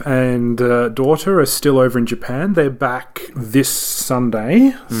wife and daughter are still over in Japan. They're back this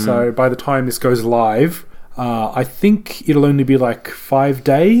Sunday, so by the time this goes live, I think it'll only be like 5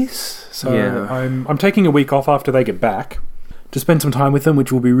 days. So I'm taking a week off after they get back to spend some time with them, which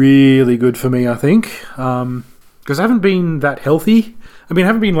will be really good for me, I think. Because I haven't been that healthy. I mean, I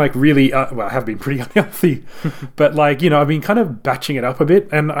haven't been, like, really... I have been pretty unhealthy. But, like, I've been kind of batching it up a bit,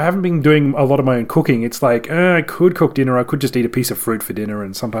 and I haven't been doing a lot of my own cooking. It's like, I could cook dinner, I could just eat a piece of fruit for dinner,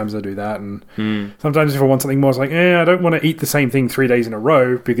 and sometimes I do that. And sometimes if I want something more, it's like, I don't want to eat the same thing 3 days in a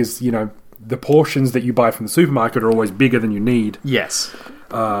row, because, the portions that you buy from the supermarket are always bigger than you need. Yes.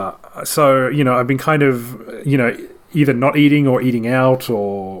 So, I've been kind of, either not eating or eating out,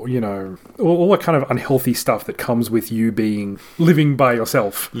 or, all that kind of unhealthy stuff that comes with you living by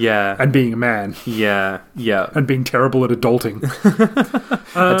yourself. Yeah. And being a man. Yeah. And being terrible at adulting.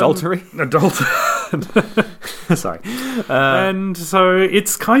 Adultery? Sorry. And so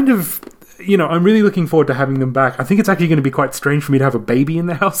it's kind of... I'm really looking forward to having them back. I think it's actually going to be quite strange for me to have a baby in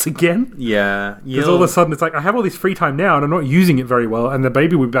the house again. Yeah. Because all of a sudden it's like, I have all this free time now and I'm not using it very well, and the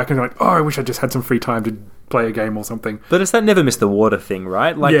baby will be back and I'm like, I wish I just had some free time to play a game or something. But it's that never miss the water thing,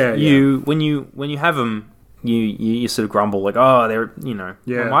 right? Like, when you have them, you sort of grumble, like, they're,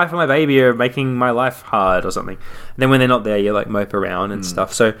 my wife and my baby are making my life hard or something. And then when they're not there, you, like, mope around and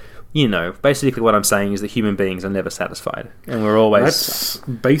stuff. So... basically what I'm saying is that human beings are never satisfied. And we're always... That's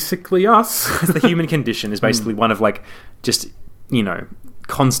basically us. The human condition is basically one of, like, just,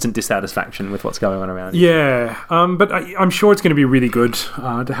 constant dissatisfaction with what's going on around you. Yeah, but I'm sure it's going to be really good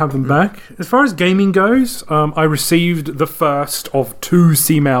to have them back. As far as gaming goes, I received the first of 2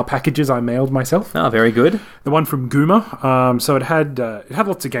 CMAIL packages I mailed myself. Oh, very good. The one from Guma. So it had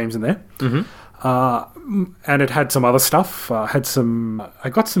lots of games in there. And it had some other stuff. I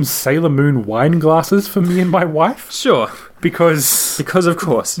got some Sailor Moon wine glasses for me and my wife. Sure. Because of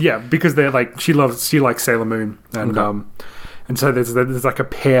course. Yeah, because they're like, she likes Sailor Moon. And so there's like a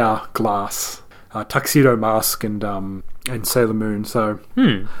pear glass, tuxedo mask, and and Sailor Moon. So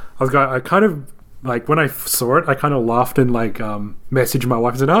I kind of like when I saw it, I kind of laughed and like messaged my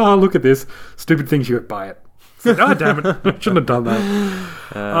wife and said, "Oh, look at this stupid thing! She would buy it." Oh, damn it! I shouldn't have done that.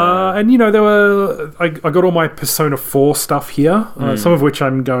 And there were I got all my Persona 4 stuff here, some of which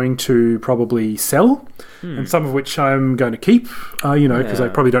I'm going to probably sell, and some of which I'm going to keep. Because I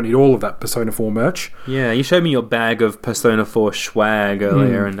probably don't need all of that Persona 4 merch. Yeah, you showed me your bag of Persona 4 swag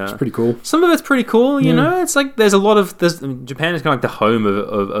earlier, and it's pretty cool. Some of it's pretty cool. You know, it's like there's a lot of Japan is kind of like the home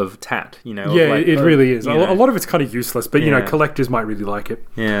of tat. It really is. A lot of it's kind of useless, but collectors might really like it.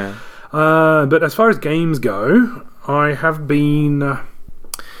 Yeah. But as far as games go, I have been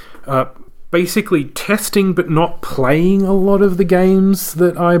basically testing but not playing a lot of the games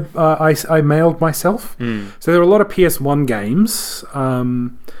that I mailed myself. So there are a lot of PS1 games.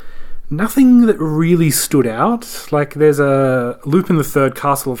 Nothing that really stood out. Like there's a Lupin the Third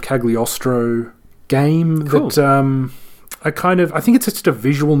Castle of Cagliostro game that I think it's just a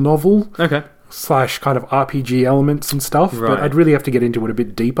visual novel. Okay. / kind of RPG elements and stuff, but I'd really have to get into it a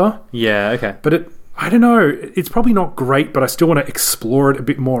bit deeper. Yeah, okay. But I don't know, it's probably not great, but I still want to explore it a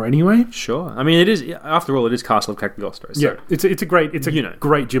bit more anyway. Sure. I mean, it is, after all, it is Castle of Cagliostro. So. Yeah, it's a great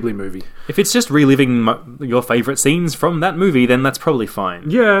Ghibli movie. If it's just reliving your favourite scenes from that movie, then that's probably fine.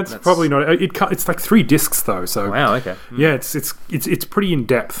 Yeah, that's probably not. It's like 3 discs though, so wow, okay. Yeah, it's pretty in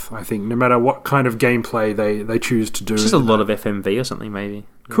depth. I think no matter what kind of gameplay they choose to do. It's just a lot of FMV or something, maybe.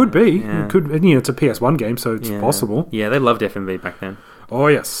 Could be. Yeah. It's a PS1 game, so it's possible. Yeah, they loved FMV back then. Oh,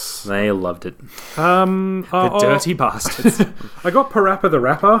 yes. They loved it. The dirty bastards. I got Parappa the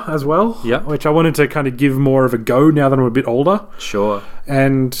Rapper as well, yep. Which I wanted to kind of give more of a go now that I'm a bit older. Sure.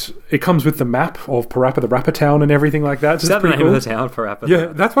 And it comes with the map of Parappa the Rapper Town and everything like that. Is that the name of the town, Parappa? Yeah,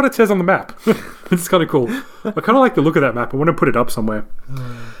 that's what it says on the map. It's kind of cool. I kind of like the look of that map. I want to put it up somewhere.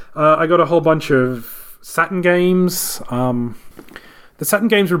 I got a whole bunch of Saturn games. The Saturn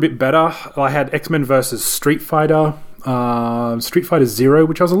games were a bit better. I had X-Men vs. Street Fighter. Street Fighter Zero,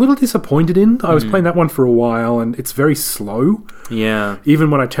 which I was a little disappointed in. I was playing that one for a while, and it's very slow. Yeah.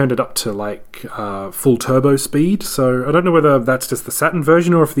 Even when I turned it up to full turbo speed. So I don't know whether that's just the Saturn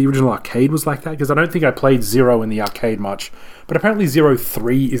version or if the original arcade was like that, because I don't think I played Zero in the arcade much. But apparently Zero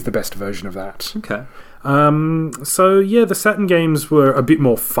 3 is the best version of that. Okay. So yeah, the Saturn games were a bit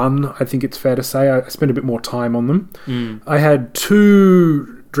more fun, I think it's fair to say. I spent a bit more time on them. I had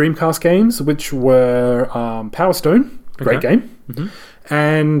 2 Dreamcast games, which were Power Stone, great game,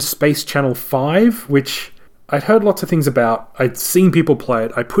 and Space Channel 5, which I'd heard lots of things about. I'd seen people play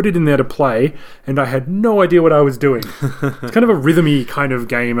it. I put it in there to play, and I had no idea what I was doing. It's kind of a rhythmy kind of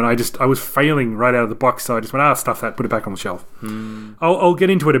game, and I was failing right out of the box, so I just went, stuff that, put it back on the shelf. I'll get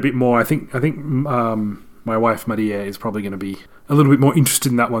into it a bit more. I think my wife, Maria, is probably going to be a little bit more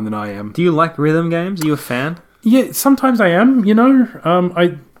interested in that one than I am. Do you like rhythm games? Are you a fan? Yeah, sometimes I am,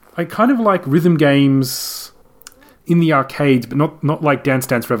 I kind of like rhythm games in the arcades, but not like Dance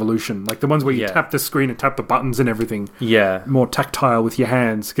Dance Revolution, like the ones where you tap the screen and tap the buttons and everything. Yeah. More tactile with your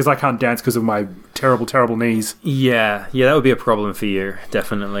hands, because I can't dance because of my terrible, terrible knees. Yeah, that would be a problem for you,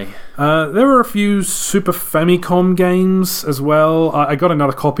 definitely. There were a few Super Famicom games as well. I got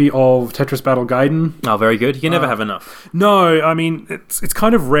another copy of Tetris Battle Gaiden. Oh, very good. You can never have enough. No, I mean, it's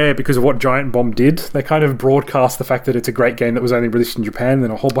kind of rare because of what Giant Bomb did. They kind of broadcast the fact that it's a great game that was only released in Japan, and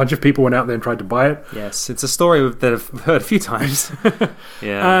then a whole bunch of people went out there and tried to buy it. Yes, it's a story that I've heard a few times.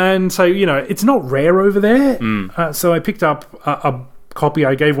 Yeah. And so, it's not rare over there. So I picked up a copy.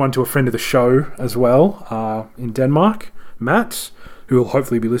 I gave one to a friend of the show as well, in Denmark, Matt, who will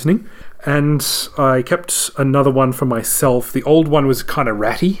hopefully be listening. And I kept another one for myself. The old one was kind of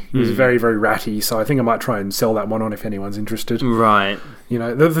ratty. It was very, very ratty. So I think I might try and sell that one on if anyone's interested. Right.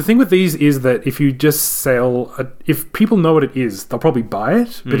 The thing with these is that if you just sell... if people know what it is, they'll probably buy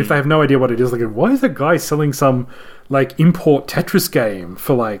it. But if they have no idea what it is, why is that guy selling some import Tetris game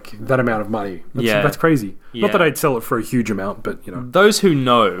for that amount of money? That's crazy. Yeah. Not that I'd sell it for a huge amount, but those who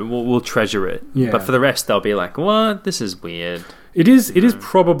know will treasure it. Yeah. But for the rest, they'll be like, "What? This is weird." It is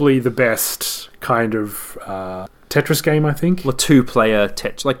probably the best kind of Tetris game, I think. Well, 2-player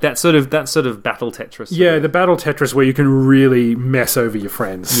Tetris, that sort of battle Tetris. Yeah, the battle Tetris where you can really mess over your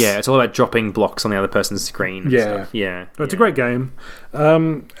friends. Yeah, it's all about dropping blocks on the other person's screen. And stuff. Yeah, it's a great game,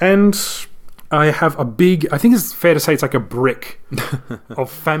 and I have a big... I think it's fair to say it's like a brick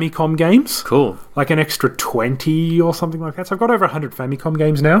of Famicom games. Cool. Like an extra 20 or something like that. So I've got over 100 Famicom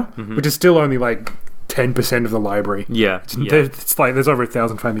games now, which is still only 10% of the library. Yeah. It's there's over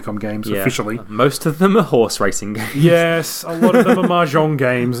 1,000 Famicom games officially. Most of them are horse racing games. Yes, a lot of them are Mahjong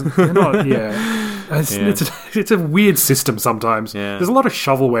games. They're not, It's a weird system sometimes. Yeah. There's a lot of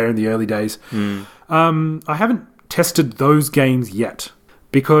shovelware in the early days. I haven't tested those games yet.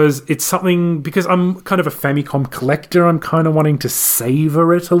 Because I'm kind of a Famicom collector, I'm kind of wanting to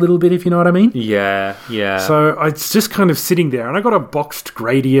savor it a little bit, if you know what I mean. Yeah. So it's just kind of sitting there, and I got a boxed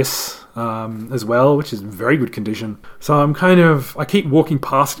Gradius as well, which is in very good condition. So I keep walking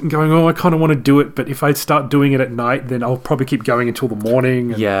past it and going, I kind of want to do it, but if I start doing it at night, then I'll probably keep going until the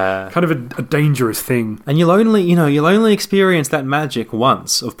morning. And kind of a dangerous thing. And you'll only experience that magic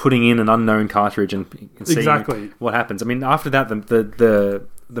once of putting in an unknown cartridge and seeing exactly what happens. I mean, after that,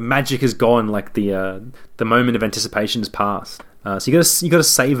 the magic is gone. Like the moment of anticipation has passed. So you got to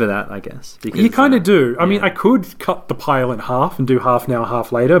savor that, I guess. Because, you kind of do. I mean, I could cut the pile in half and do half now,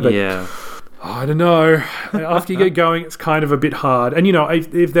 half later, but I don't know. After you get going, it's kind of a bit hard. And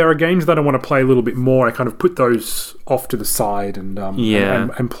if there are games that I want to play a little bit more, I kind of put those off to the side and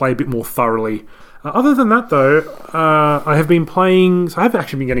play a bit more thoroughly. Other than that, though, I have been playing. So I have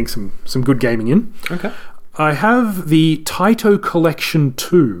actually been getting some good gaming in. Okay. I have the Taito Collection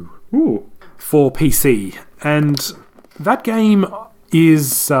 2 for PC, and that game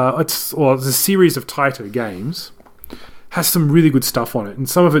is it's a series of Taito games. Has some really good stuff on it, and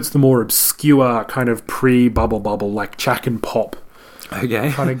some of it's the more obscure kind of pre-Bubble Bubble, like Jack and Pop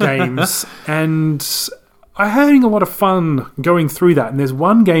kind of games. And I'm having a lot of fun going through that. And there's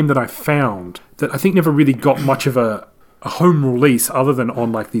one game that I found that I think never really got much of a home release other than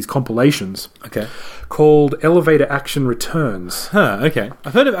on like these compilations. Okay. Called Elevator Action Returns. Okay.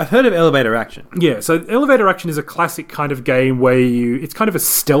 I've heard of Elevator Action. Yeah, so Elevator Action is a classic kind of game where it's kind of a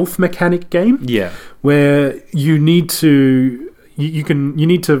stealth mechanic game. Yeah. Where you need to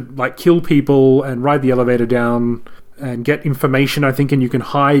like kill people and ride the elevator down and get information, I think, and you can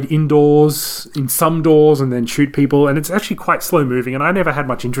hide indoors in some doors and then shoot people, and it's actually quite slow moving, and I never had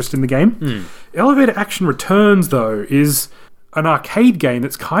much interest in the game. Elevator Action Returns, though, is an arcade game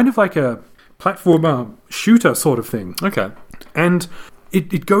that's kind of like a platform shooter sort of thing. Okay. And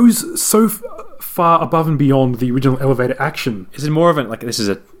it goes so far above and beyond the original Elevator Action. Is it more of this is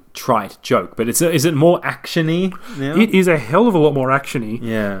a trite joke, but is it more actiony now? It is a hell of a lot more actiony.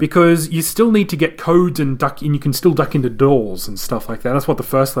 Yeah. Because you still need to get codes and duck in. You can still duck into doors and stuff like that. That's what the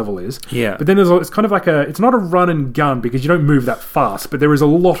first level is. Yeah. But then it's kind of like it's not a run and gun because you don't move that fast, but there is a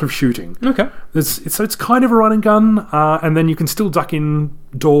lot of shooting. Okay. So it's kind of a run and gun, and then you can still duck in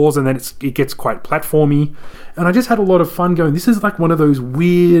doors, and then it gets quite platformy. And I just had a lot of fun going, this is like one of those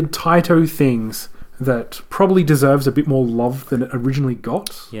weird Taito things that probably deserves a bit more love than it originally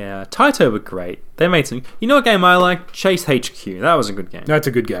got. Yeah, Taito were great. They made some... You know what game I like? Chase HQ. That was a good game. That's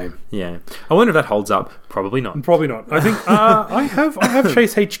a good game. Yeah. I wonder if that holds up. Probably not. Probably not. I think I have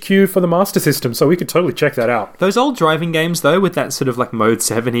Chase HQ for the Master System, so we could totally check that out. Those old driving games, though, with that sort of like Mode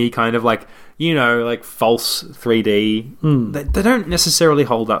 70 kind of like, like false 3D, they don't necessarily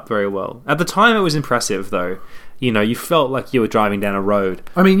hold up very well. At the time, it was impressive, though. You felt like you were driving down a road.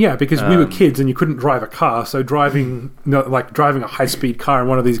 I mean, yeah, because we were kids and you couldn't drive a car, so driving a high-speed car in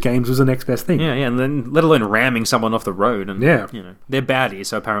one of these games was the next best thing. Yeah, and then let alone ramming someone off the road. And, they're baddies,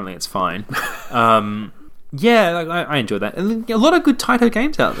 so apparently it's fine. I enjoyed that. And a lot of good Taito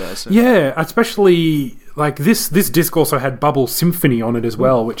games out there. So. Yeah, especially like this disc also had Bubble Symphony on it as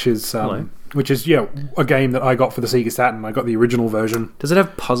well, which is a game that I got for the Sega Saturn. I got the original version. Does it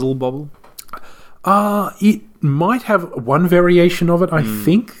have Puzzle Bobble? It might have one variation of it, I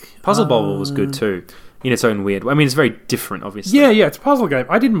think. Puzzle Bobble was good too, in its own weird way. I mean, it's very different, obviously. Yeah, it's a puzzle game.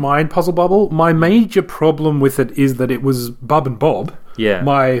 I didn't mind Puzzle Bobble. My major problem with it is that it was Bub and Bob. Yeah.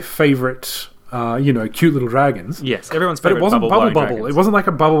 My favourite... cute little dragons. Yes, everyone's favorite. But it wasn't Bubble Bobble. Dragons. It wasn't like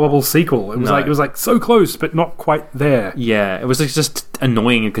a Bubble Bobble sequel. It was like so close, but not quite there. Yeah, it was just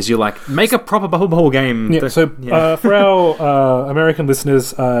annoying because you're like, make a proper Bubble Bobble game. Yeah. For our American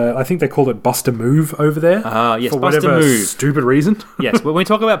listeners, I think they called it Bust a Move over there. Yes, for Bust whatever a Move. Stupid reason. Yes, but when we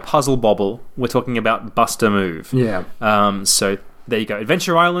talk about Puzzle Bobble, we're talking about Bust a Move. Yeah. So there you go.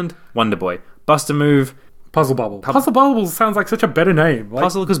 Adventure Island, Wonder Boy. Bust a Move. Puzzle Bobble. Puzzle Bobble sounds like such a better name.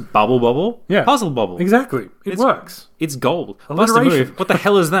 Puzzle because Bubble Bobble? Yeah. Puzzle Bobble. Exactly. It works. It's gold. Bust a Move. What the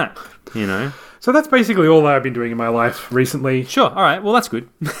hell is that? So that's basically all I've been doing in my life recently. Sure. All right. Well, that's good.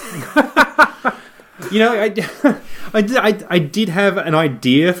 I did have an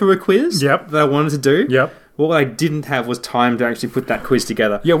idea for a quiz that I wanted to do. Yep. What I didn't have was time to actually put that quiz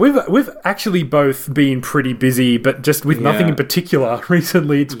together. Yeah, we've actually both been pretty busy, but just with nothing in particular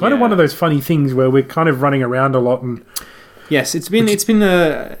recently. It's kind of one of those funny things where we're kind of running around a lot. And yes, it's been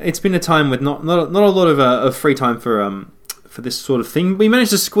a time with not a lot of free time for this sort of thing. We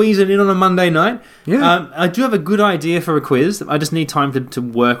managed to squeeze it in on a Monday night. Yeah, I do have a good idea for a quiz. I just need time to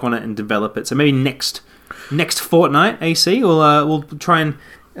work on it and develop it. So maybe next fortnight, AC, we'll try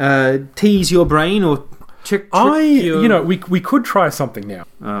and tease your brain or We could try something now.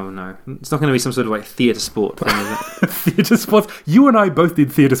 Oh no, it's not going to be some sort of like theatre sport thing, is it? Theatre sports. You and I both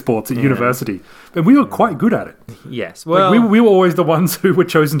did theatre sports at university, and we were quite good at it. Yes, well, we were always the ones who were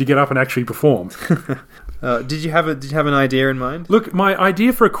chosen to get up and actually perform. Did you have an idea in mind? Look, my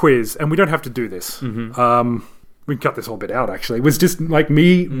idea for a quiz, and we don't have to do this. We can cut this whole bit out. Actually, was just like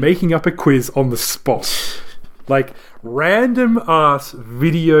me making up a quiz on the spot, like random ass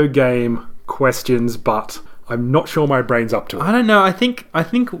video game questions, but I'm not sure my brain's up to it. I don't know. I think I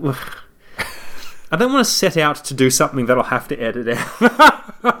don't want to set out to do something that I'll have to edit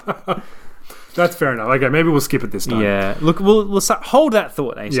out. That's fair enough. Okay, maybe we'll skip it this time. Yeah. Look, we'll hold that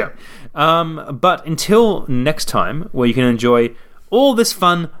thought, Asa. Yeah. But until next time, where you can enjoy all this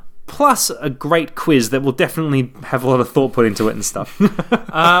fun plus a great quiz that will definitely have a lot of thought put into it and stuff.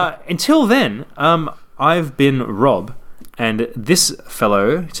 Until then, I've been Rob. And this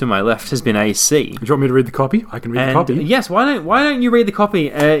fellow to my left has been AC. Do you want me to read the copy? I can read the copy. Yes, why don't you read the copy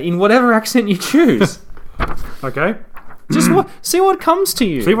in whatever accent you choose? Okay. Just see what comes to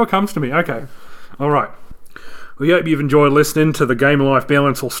you. See what comes to me. Okay. All right. We hope you've enjoyed listening to the Game Life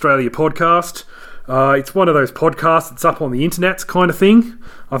Balance Australia podcast. It's one of those podcasts that's up on the internet kind of thing.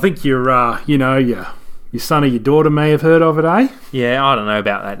 I think your son or your daughter may have heard of it, eh? Yeah, I don't know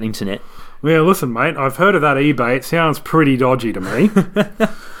about that internet. Well, listen, mate, I've heard of that eBay. It sounds pretty dodgy to me.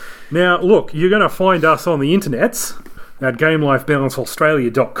 Now, look, you're going to find us on the internets at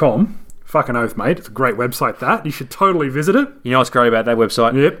GameLifeBalanceAustralia.com. Fucking oath, mate. It's a great website, that. You should totally visit it. You know what's great about that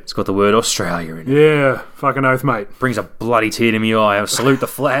website? Yep. It's got the word Australia in it. Yeah, fucking oath, mate. Brings a bloody tear to me eye. I salute the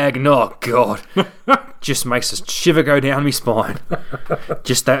flag, and oh, God. Just makes a shiver go down my spine.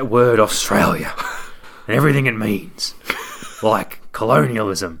 Just that word Australia. And everything it means. Like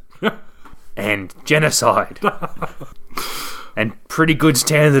colonialism. And genocide. And pretty good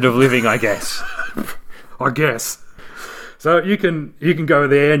standard of living, I guess. So you can go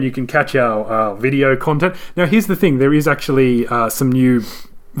there and you can catch our video content. Now, here's the thing. There is actually some new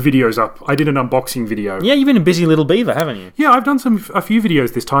videos up. I did an unboxing video. Yeah, you've been a busy little beaver, haven't you? Yeah, I've done a few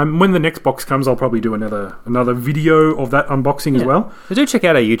videos this time. When the next box comes, I'll probably do another video of that unboxing as well. So do check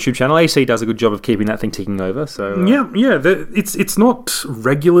out our YouTube channel. AC does a good job of keeping that thing ticking over. So it's not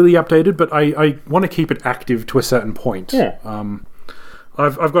regularly updated, but I want to keep it active to a certain point. Yeah.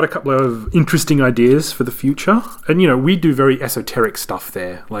 I've got a couple of interesting ideas for the future, and we do very esoteric stuff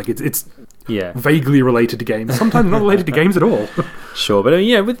there. Like it's vaguely related to games, sometimes not related to games at all. Sure, but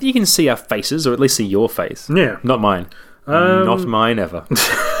you can see our faces, or at least see your face. Yeah, not mine. Not mine ever.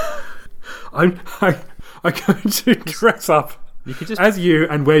 I'm going to dress up as you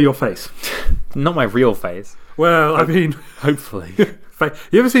and wear your face. Not my real face. Well, I mean, hopefully.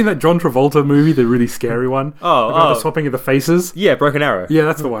 You ever seen that John Travolta movie, the really scary one? The swapping of the faces? Yeah, Broken Arrow. Yeah,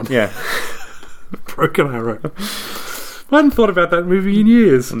 that's the one. Yeah. Broken Arrow. I hadn't thought about that movie in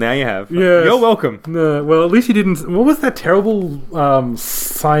years. Well, now you have. Yes. You're welcome. Well, at least you didn't... What was that terrible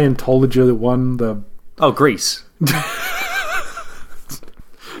Scientology one? Grease.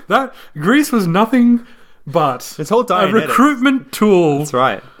 That Grease was nothing but it's all a recruitment tool. That's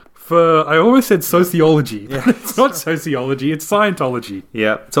right. I almost said sociology. Yeah. It's not sociology, it's Scientology.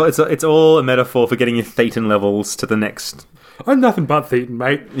 Yeah. So it's all a metaphor for getting your thetan levels to the next. I'm nothing but thetan,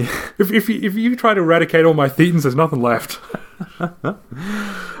 mate. Yeah. If you try to eradicate all my thetans, there's nothing left.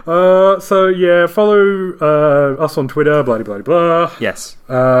 Follow us on Twitter, blah blah blah. Yes.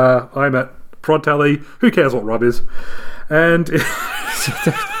 I'm at ProdTally. Who cares what Rob is? And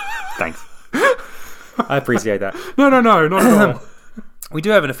thanks. I appreciate that. No, not at all. We do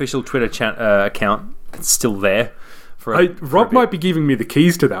have an official Twitter account that's still there. Rob might be giving me the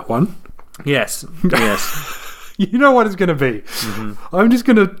keys to that one. Yes. You know what it's going to be. Mm-hmm. I'm just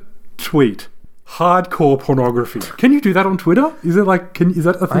going to tweet hardcore pornography. Can you do that on Twitter? Is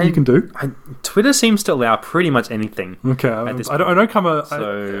that a thing you can do? Twitter seems to allow pretty much anything. Okay, I don't come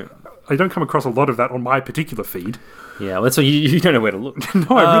across a lot of that on my particular feed. Yeah, well, so you don't know where to look.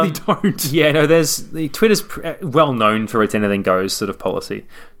 No, I really don't. Yeah, no, Twitter's well known for its anything goes sort of policy.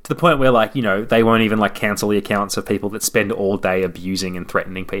 To the point where, they won't even, cancel the accounts of people that spend all day abusing and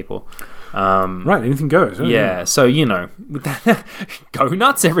threatening people. Right, anything goes. Yeah, so, go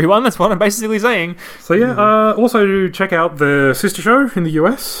nuts, everyone. That's what I'm basically saying. So, also check out the sister show in the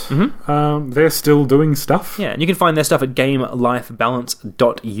US. Mm-hmm. They're still doing stuff. Yeah, and you can find their stuff at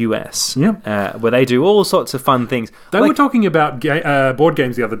GameLifeBalance.us. Yeah. Where they do all sorts of fun things. They were talking about board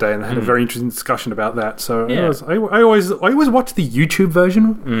games the other day, and they had a very interesting discussion about that. So I always watch the YouTube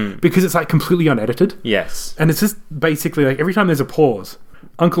version because it's completely unedited. Yes, and it's just basically every time there's a pause,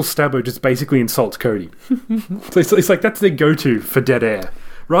 Uncle Stabbo just basically insults Cody. So it's that's their go-to for dead air.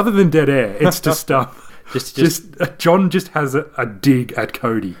 Rather than dead air, it's just John just has a dig at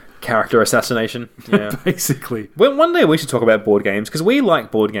Cody. Character assassination. Yeah. Basically. Well, one day we should talk about board games, because we like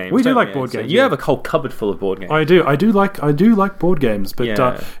board games. We do like board games. So you have a whole cupboard full of board games. I do like board games, but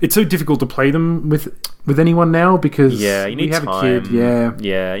it's so difficult to play them with anyone now because you need time. A kid.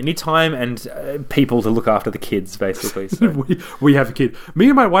 Yeah, you need time and people to look after the kids, basically. So. we have a kid. Me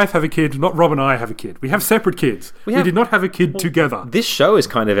and my wife have a kid. Not Rob and I have a kid. We have separate kids. We did not have a kid together. This show is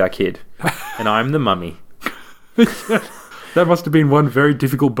kind of our kid, and I'm the mummy. That must have been one very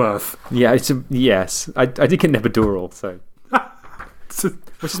difficult birth. Yeah, yes. I did get an epidural, so...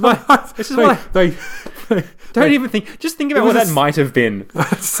 Which is why... Don't even think... Just think about what that might have been.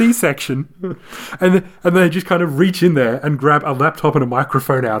 C-section. And they just kind of reach in there and grab a laptop and a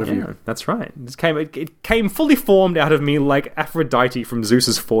microphone out of you. That's right. It came fully formed out of me like Aphrodite from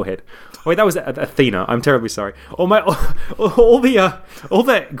Zeus's forehead. Wait, that was Athena. I'm terribly sorry. All the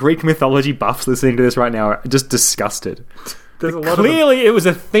Greek mythology buffs listening to this right now are just disgusted. Clearly, it was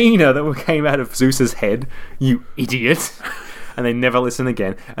Athena that came out of Zeus's head. You idiot! And they never listen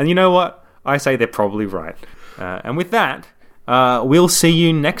again. And you know what? I say they're probably right. And with that, we'll see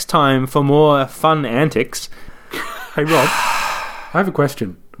you next time for more fun antics. Hey Rob, I have a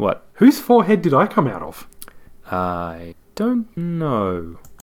question. What? Whose forehead did I come out of? I don't know.